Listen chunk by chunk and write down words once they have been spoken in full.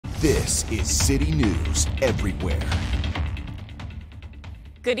This is City News Everywhere.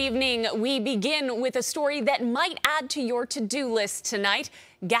 Good evening. We begin with a story that might add to your to-do list tonight.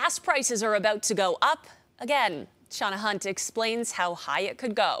 Gas prices are about to go up again. Shauna Hunt explains how high it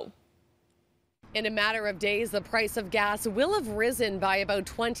could go. In a matter of days, the price of gas will have risen by about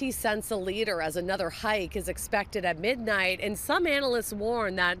 20 cents a litre as another hike is expected at midnight. And some analysts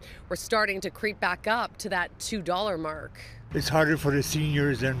warn that we're starting to creep back up to that $2 mark. It's harder for the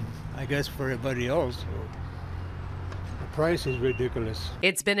seniors than, I guess, for everybody else. The price is ridiculous.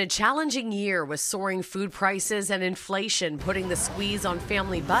 It's been a challenging year with soaring food prices and inflation putting the squeeze on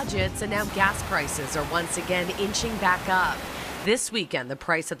family budgets, and now gas prices are once again inching back up. This weekend, the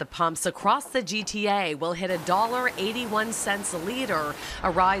price at the pumps across the GTA will hit $1.81 a litre,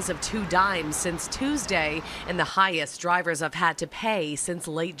 a rise of 2 dimes since Tuesday, and the highest drivers have had to pay since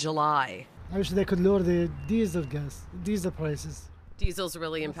late July. I wish they could lower the diesel prices. Diesel's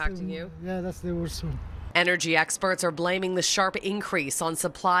really impacting you? Yeah, that's the worst one. Energy experts are blaming the sharp increase on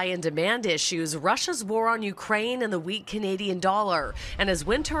supply and demand issues, Russia's war on Ukraine, and the weak Canadian dollar. And as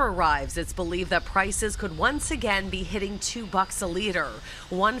winter arrives, it's believed that prices could once again be hitting $2 a litre.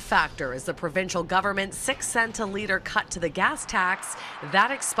 One factor is the provincial government's 6-cent a litre cut to the gas tax.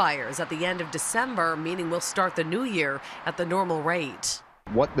 That expires at the end of December, meaning we'll start the new year at the normal rate.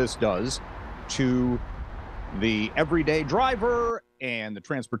 What this does to the everyday driver and the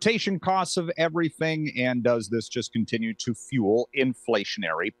transportation costs of everything, and does this just continue to fuel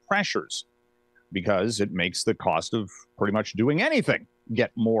inflationary pressures? Because it makes the cost of pretty much doing anything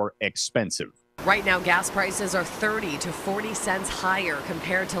get more expensive. Right now, gas prices are 30 to 40 cents higher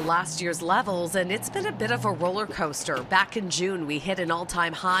compared to last year's levels, and it's been a bit of a roller coaster. Back in June, we hit an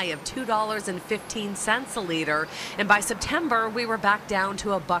all-time high of $2.15 a litre, and by September, we were back down to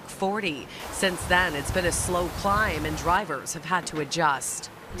 $1.40. Since then, it's been a slow climb, and drivers have had to adjust.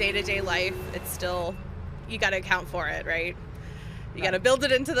 Day-to-day life, it's still, you got to account for it, right? You got to build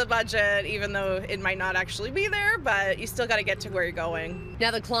it into the budget, even though it might not actually be there, but you still got to get to where you're going.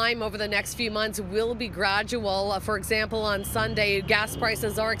 Now, the climb over the next few months will be gradual. For example, on Sunday, gas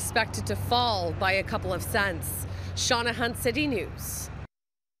prices are expected to fall by a couple of cents. Shauna Hunt, City News.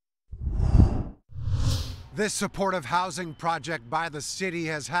 This supportive housing project by the city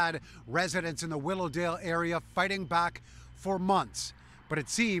has had residents in the Willowdale area fighting back for months. But it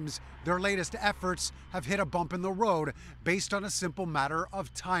seems their latest efforts have hit a bump in the road based on a simple matter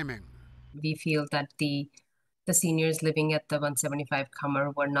of timing. We feel that the seniors living at the 175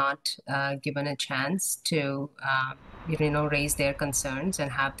 Comer were not given a chance to raise their concerns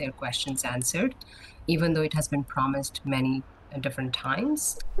and have their questions answered, even though it has been promised many different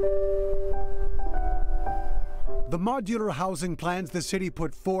times. The modular housing plans the city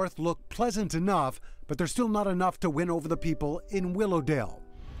put forth look pleasant enough, but they're still not enough to win over the people in Willowdale.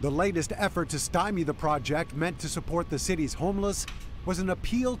 The latest effort to stymie the project, meant to support the city's homeless, was an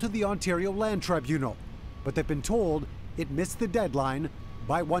appeal to the Ontario Land Tribunal, but they've been told it missed the deadline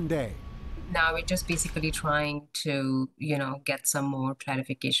by 1 day. Now we're just basically trying to, get some more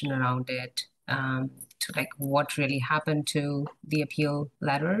clarification around it, to like what really happened to the appeal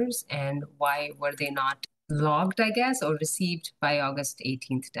letters and why were they not logged, I guess, or received by August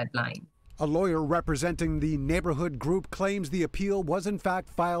 18th deadline. A lawyer representing the neighborhood group claims the appeal was in fact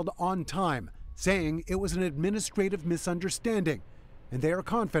filed on time, saying it was an administrative misunderstanding, and they are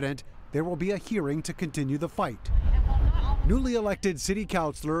confident there will be a hearing to continue the fight. Newly elected City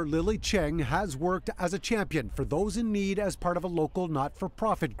Councillor Lily Cheng has worked as a champion for those in need as part of a local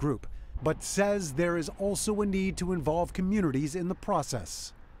not-for-profit group, but says there is also a need to involve communities in the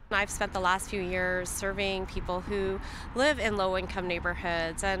process. I've spent the last few years serving people who live in low-income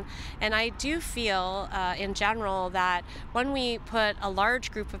neighborhoods, and I do feel in general that when we put a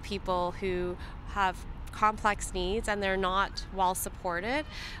large group of people who have complex needs and they're not well supported,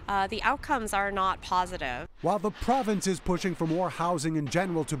 the outcomes are not positive. While the province is pushing for more housing in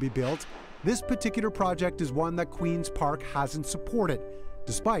general to be built, this particular project is one that Queen's Park hasn't supported,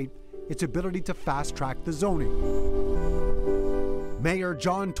 despite its ability to fast-track the zoning. Mayor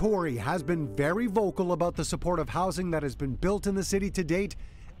John Tory has been very vocal about the supportive housing that has been built in the city to date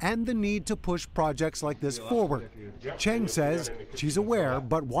and the need to push projects like this forward. Cheng says she's aware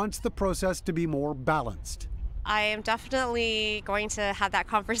but wants the process to be more balanced. I am definitely going to have that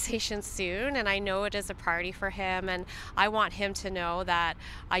conversation soon, and I know it is a priority for him, and I want him to know that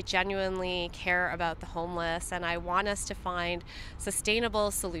I genuinely care about the homeless and I want us to find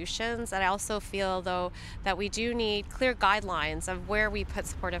sustainable solutions. And I also feel, though, that we do need clear guidelines of where we put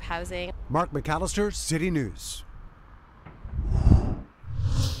supportive housing. Mark McAllister, City News.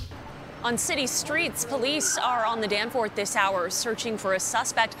 On city streets, police are on the Danforth this hour searching for a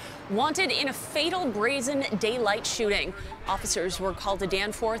suspect wanted in a fatal brazen daylight shooting. Officers were called to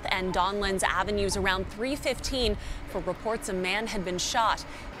Danforth and Donlands Avenues around 3:15 for reports a man had been shot.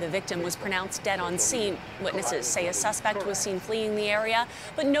 The victim was pronounced dead on scene. Witnesses say a suspect was seen fleeing the area,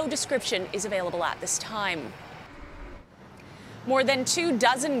 but no description is available at this time. More than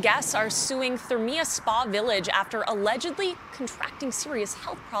 24 guests are suing Thermia Spa Village after allegedly contracting serious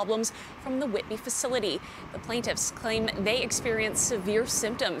health problems from the Whitby facility. The plaintiffs claim they experienced severe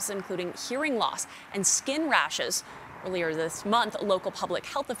symptoms, including hearing loss and skin rashes. Earlier this month, local public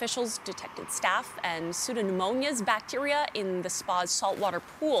health officials detected staph and pseudomonas bacteria in the spa's saltwater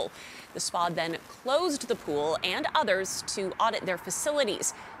pool. The spa then closed the pool and others to audit their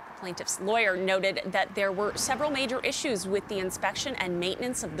facilities. Plaintiff's lawyer noted that there were several major issues with the inspection and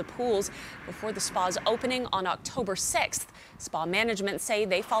maintenance of the pools before the spa's opening on October 6th. Spa management say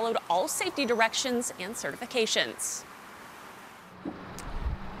they followed all safety directions and certifications.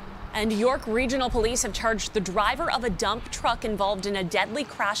 And York Regional Police have charged the driver of a dump truck involved in a deadly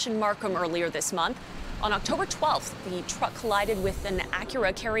crash in Markham earlier this month. On October 12th, the truck collided with an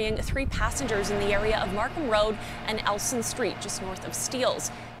Acura carrying 3 passengers in the area of Markham Road and Elson Street, just north of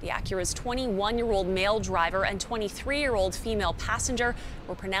Steeles. The Acura's 21-year-old male driver and 23-year-old female passenger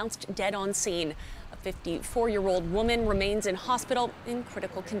were pronounced dead on scene. A 54-year-old woman remains in hospital in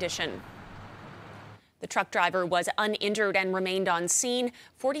critical condition. The truck driver was uninjured and remained on scene.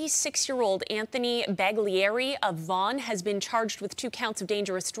 46-year-old Anthony Baglieri of Vaughan has been charged with 2 counts of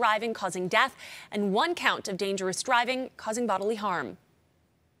dangerous driving causing death and 1 count of dangerous driving causing bodily harm.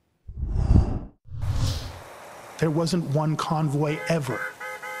 There wasn't one convoy ever.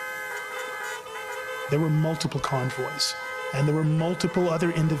 There were multiple convoys, and there were multiple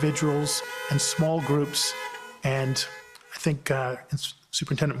other individuals and small groups, and I think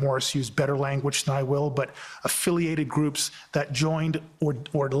Superintendent Morris used better language than I will, but affiliated groups that joined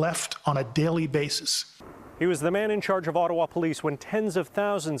or left on a daily basis. He was the man in charge of Ottawa Police when tens of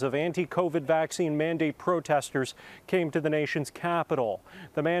thousands of anti-COVID vaccine mandate protesters came to the nation's capital.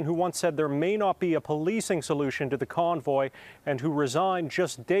 The man who once said there may not be a policing solution to the convoy and who resigned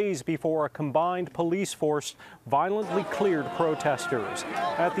just days before a combined police force violently cleared protesters.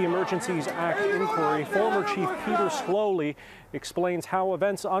 At the Emergencies Act inquiry, former Chief Peter Sloly explains how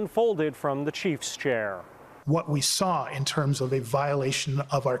events unfolded from the chief's chair. What we saw in terms of a violation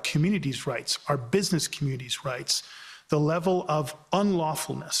of our community's rights, our business community's rights, the level of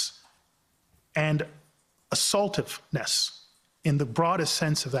unlawfulness and assaultiveness in the broadest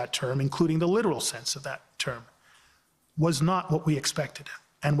sense of that term, including the literal sense of that term, was not what we expected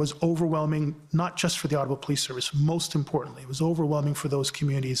and was overwhelming, not just for the Ottawa Police Service, most importantly, it was overwhelming for those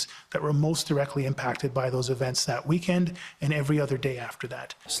communities that were most directly impacted by those events that weekend and every other day after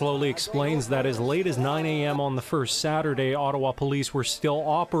that. Sloly explains that as late as 9 a.m. on the first Saturday, Ottawa police were still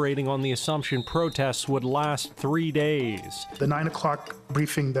operating on the assumption protests would last 3 days. The 9 o'clock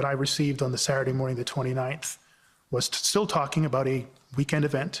briefing that I received on the Saturday morning, the 29th, was still talking about a weekend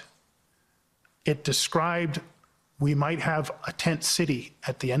event. It described we might have a tent city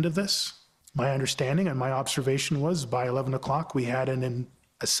at the end of this. My understanding and my observation was by 11 o'clock, we had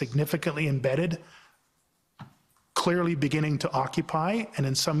a significantly embedded, clearly beginning to occupy, and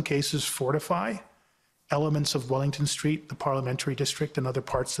in some cases fortify, elements of Wellington Street, the Parliamentary District, and other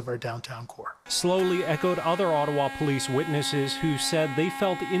parts of our downtown core. Sloly echoed other Ottawa police witnesses who said they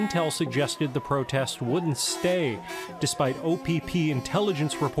felt intel suggested the protest wouldn't stay, despite OPP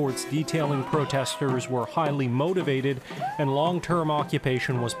intelligence reports detailing protesters were highly motivated and long-term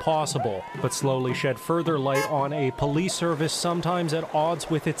occupation was possible. But Sloly shed further light on a police service sometimes at odds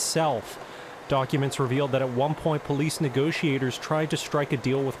with itself. Documents revealed that at one point police negotiators tried to strike a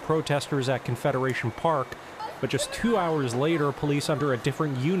deal with protesters at Confederation Park, but just 2 hours later, police under a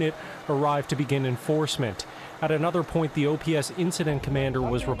different unit arrived to begin enforcement. At another point, the OPS incident commander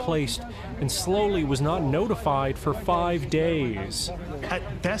was replaced, and Sloly was not notified for 5 days.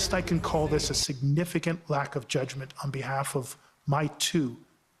 At best, I can call this a significant lack of judgment on behalf of my 2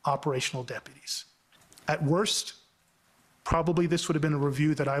 operational deputies. At worst, probably this would have been a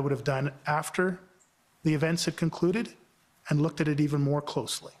review that I would have done after the events had concluded and looked at it even more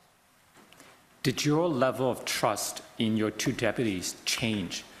closely. Did your level of trust in your 2 deputies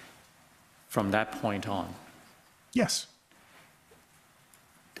change from that point on? Yes.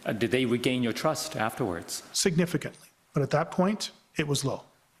 Did they regain your trust afterwards? Significantly, but at that point, it was low.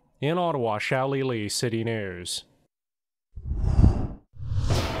 In Ottawa, Sloly Lee, City News.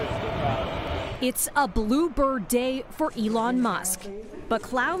 It's a bluebird day for Elon Musk, but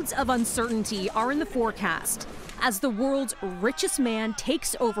clouds of uncertainty are in the forecast as the world's richest man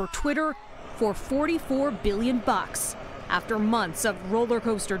takes over Twitter for $44 billion after months of roller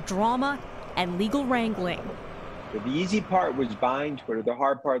coaster drama and legal wrangling. The easy part was buying Twitter. The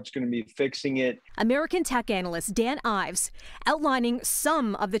hard part's going to be fixing it. American tech analyst Dan Ives outlining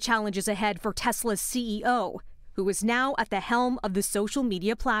some of the challenges ahead for Tesla's CEO, who is now at the helm of the social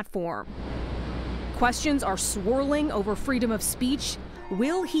media platform. Questions are swirling over freedom of speech.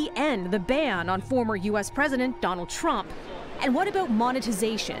 Will he end the ban on former U.S. President Donald Trump? And what about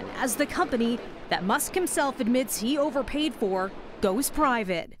monetization as the company that Musk himself admits he overpaid for goes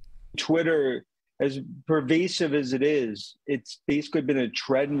private? Twitter, as pervasive as it is, it's basically been a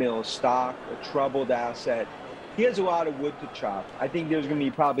treadmill stock, a troubled asset. He has a lot of wood to chop. I think there's going to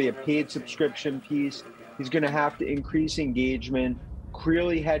be probably a paid subscription piece. He's going to have to increase engagement.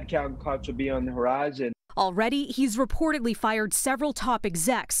 Clearly, headcount cuts will be on the horizon. Already, he's reportedly fired several top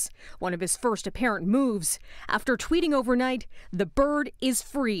execs, one of his first apparent moves, after tweeting overnight, "The bird is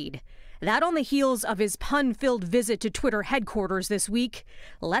freed." That on the heels of his pun-filled visit to Twitter headquarters this week.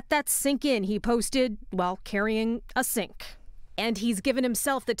 Let that sink in, he posted, while carrying a sink. And he's given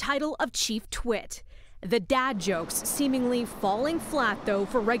himself the title of Chief Twit. The dad jokes seemingly falling flat, though,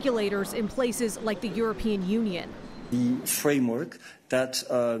 for regulators in places like the European Union. The framework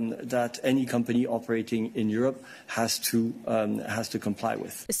that any company operating in Europe has to comply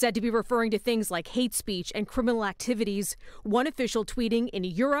with. Said to be referring to things like hate speech and criminal activities. One official tweeting, "In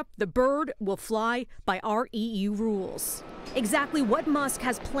Europe, the bird will fly by our EU rules." Exactly what Musk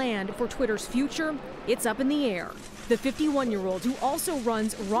has planned for Twitter's future, it's up in the air. The 51-year-old, who also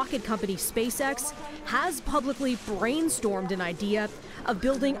runs rocket company SpaceX, has publicly brainstormed an idea of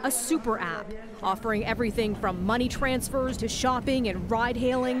building a super app, offering everything from money transfers to shopping and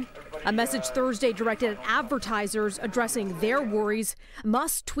ride-hailing. A message Thursday directed at advertisers addressing their worries.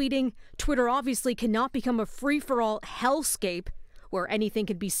 Musk tweeting, "Twitter obviously cannot become a free-for-all hellscape where anything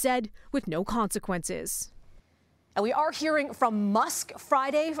can be said with no consequences." And we are hearing from Musk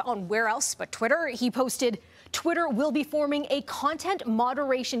Friday on where else but Twitter. He posted, "Twitter will be forming a content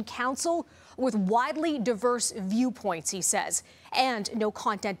moderation council with widely diverse viewpoints," he says, "and no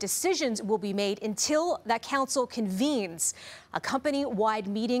content decisions will be made until that council convenes. A company-wide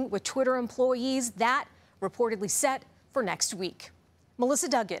meeting with Twitter employees that reportedly set for next week." Melissa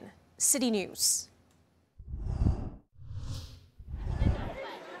Duggan, City News.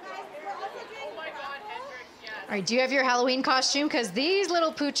 All right, do you have your Halloween costume? Because these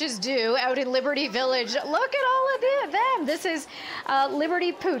little pooches do out in Liberty Village. Look at all of them. This is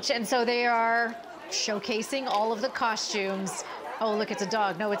Liberty Pooch, and so they are showcasing all of the costumes. Oh, look, it's a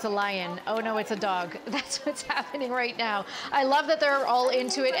dog. No, it's a lion. Oh, no, it's a dog. That's what's happening right now. I love that they're all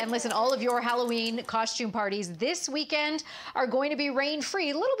into it. And listen, all of your Halloween costume parties this weekend are going to be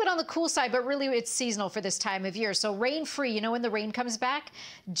rain-free. A little bit on the cool side, but really it's seasonal for this time of year. So rain-free, you know, when the rain comes back,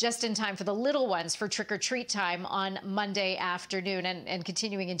 just in time for the little ones for trick-or-treat time on Monday afternoon and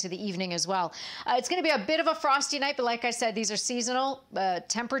continuing into the evening as well. It's going to be a bit of a frosty night, but like I said, these are seasonal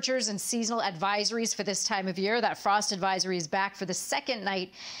temperatures and seasonal advisories for this time of year. That frost advisory is back for the second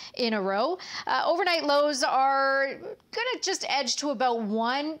night in a row. Overnight lows are going to just edge to about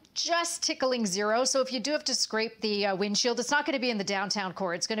 1, just tickling 0. So if you do have to scrape the windshield, it's not going to be in the downtown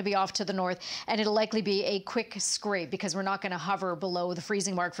core. It's going to be off to the north, and it'll likely be a quick scrape because we're not going to hover below the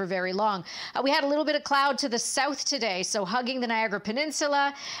freezing mark for very long. We had a little bit of cloud to the south today, so hugging the Niagara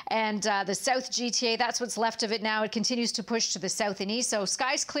Peninsula and the South GTA. That's what's left of it now. It continues to push to the south and east, so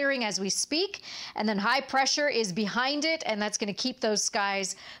skies clearing as we speak, and then high pressure is behind it, and that's going to keep those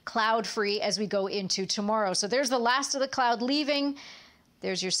skies cloud-free as we go into tomorrow. So there's the last of the cloud leaving.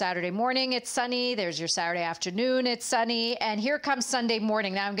 There's your Saturday morning, it's sunny. There's your Saturday afternoon, it's sunny. And here comes Sunday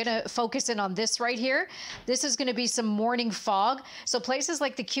morning. Now I'm going to focus in on this right here. This is going to be some morning fog. So places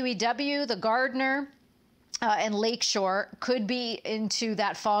like the QEW, the Gardiner, and Lakeshore could be into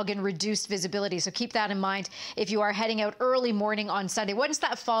that fog and reduced visibility. So keep that in mind if you are heading out early morning on Sunday. Once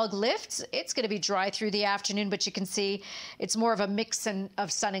that fog lifts, it's going to be dry through the afternoon, but you can see it's more of a mix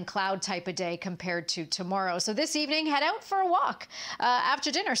of sun and cloud type of day compared to tomorrow. So this evening, head out for a walk.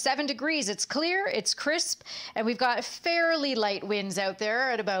 After dinner, 7 degrees. It's clear, it's crisp, and we've got fairly light winds out there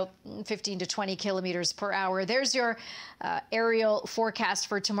at about 15 to 20 kilometers per hour. There's your aerial forecast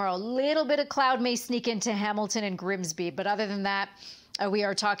for tomorrow. A little bit of cloud may sneak into Hamilton and Grimsby, but other than that, we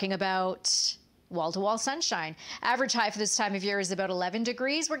are talking about wall-to-wall sunshine. Average high for this time of year is about 11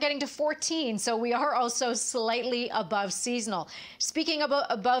 degrees. We're getting to 14, so we are also slightly above seasonal. Speaking about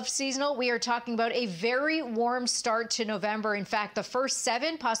above seasonal, we are talking about a very warm start to November. In fact, the first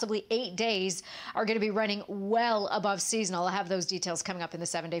 7, possibly 8 days are going to be running well above seasonal. I'll have those details coming up in the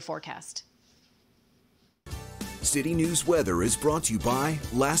 7-day forecast. City News weather is brought to you by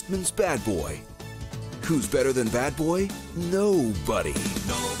Lastman's Bad Boy. Who's better than Bad Boy? Nobody.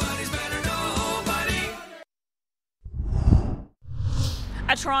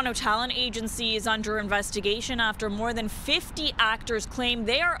 A Toronto talent agency is under investigation after more than 50 actors claim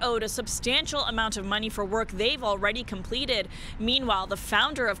they are owed a substantial amount of money for work they've already completed. Meanwhile, the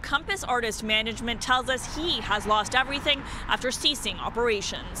founder of Compass Artist Management tells us he has lost everything after ceasing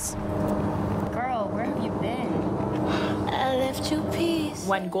operations. Girl, where have you been? I left you peace.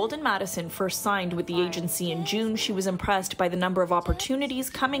 When Golden Madison first signed with the agency in June, she was impressed by the number of opportunities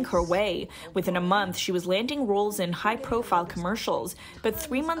coming her way. Within a month, she was landing roles in high-profile commercials. But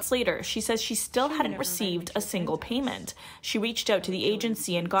 3 months later, she says she still hadn't received a single payment. She reached out to the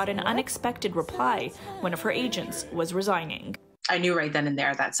agency and got an unexpected reply. One of her agents was resigning. I knew right then and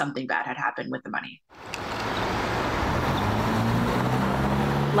there that something bad had happened with the money.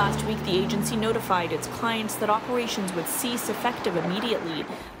 Last week, the agency notified its clients that operations would cease effective immediately.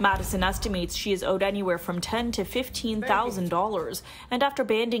 Madison estimates she is owed anywhere from $10,000 to $15,000. And after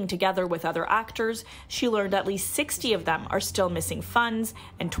banding together with other actors, she learned at least 60 of them are still missing funds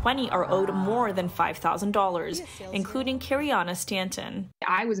and 20 are owed more than $5,000, including Kariana Stanton.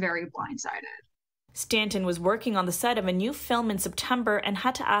 I was very blindsided. Stanton was working on the set of a new film in September and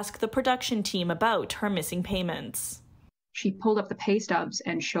had to ask the production team about her missing payments. She pulled up the pay stubs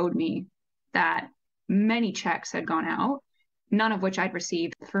and showed me that many checks had gone out, none of which I'd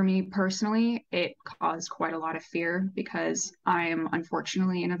received. For me personally, it caused quite a lot of fear because I am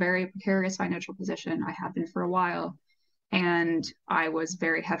unfortunately in a very precarious financial position. I have been for a while, and I was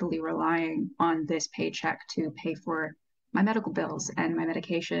very heavily relying on this paycheck to pay for my medical bills and my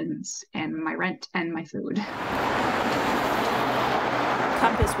medications and my rent and my food.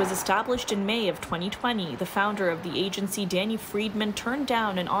 Compass was established in May of 2020. The founder of the agency, Danny Friedman, turned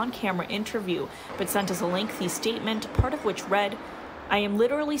down an on-camera interview, but sent us a lengthy statement, part of which read, "I am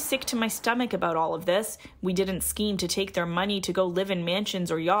literally sick to my stomach about all of this. We didn't scheme to take their money to go live in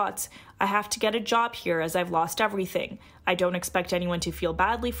mansions or yachts. I have to get a job here as I've lost everything. I don't expect anyone to feel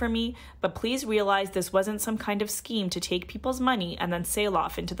badly for me, but please realize this wasn't some kind of scheme to take people's money and then sail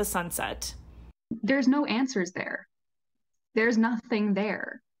off into the sunset." There's no answers there. There's nothing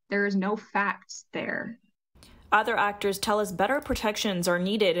there. There is no facts there. Other actors tell us better protections are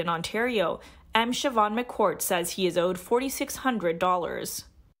needed in Ontario. M. Siobhan McCourt says he is owed $4,600.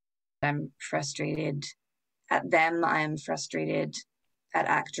 I'm frustrated at them. I am frustrated at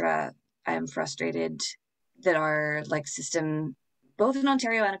ACTRA. I am frustrated that our system, both in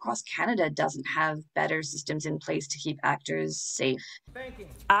Ontario and across Canada, doesn't have better systems in place to keep actors safe.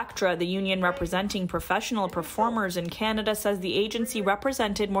 ACTRA, the union representing professional performers in Canada, says the agency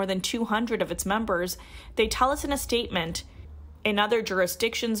represented more than 200 of its members. They tell us in a statement, in other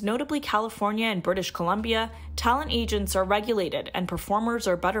jurisdictions, notably California and British Columbia, talent agents are regulated and performers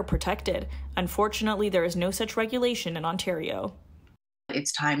are better protected. Unfortunately, there is no such regulation in Ontario.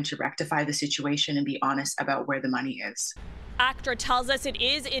 It's time to rectify the situation and be honest about where the money is. ACTRA tells us it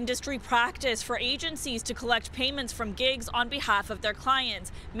is industry practice for agencies to collect payments from gigs on behalf of their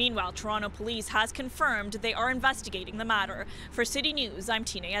clients. Meanwhile, Toronto Police has confirmed they are investigating the matter. For City News, I'm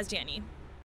Tina Yazdiani.